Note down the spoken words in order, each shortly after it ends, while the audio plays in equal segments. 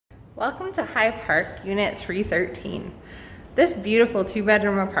Welcome to High Park, Unit 313. This beautiful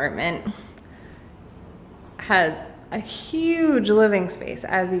 2-bedroom apartment has a huge living space,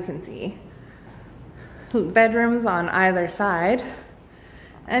 as you can see. Bedrooms on either side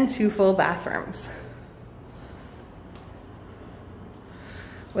and 2 full bathrooms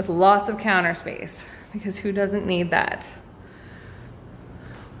with lots of counter space, because who doesn't need that?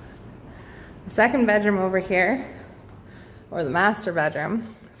 The second bedroom over here, or the master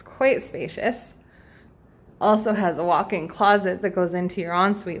bedroom, is quite spacious. Also has a walk-in closet that goes into your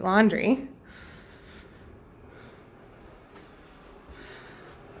ensuite laundry.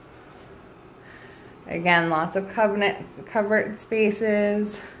 Again, lots of cabinets, cupboard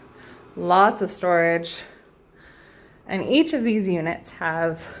spaces, lots of storage. And each of these units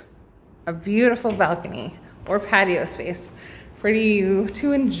have a beautiful balcony or patio space for you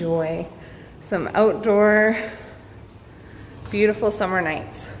to enjoy some outdoor, beautiful summer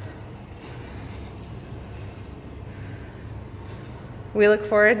nights. We look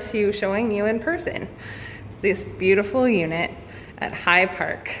forward to showing you in person this beautiful unit at High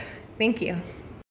Park. Thank you.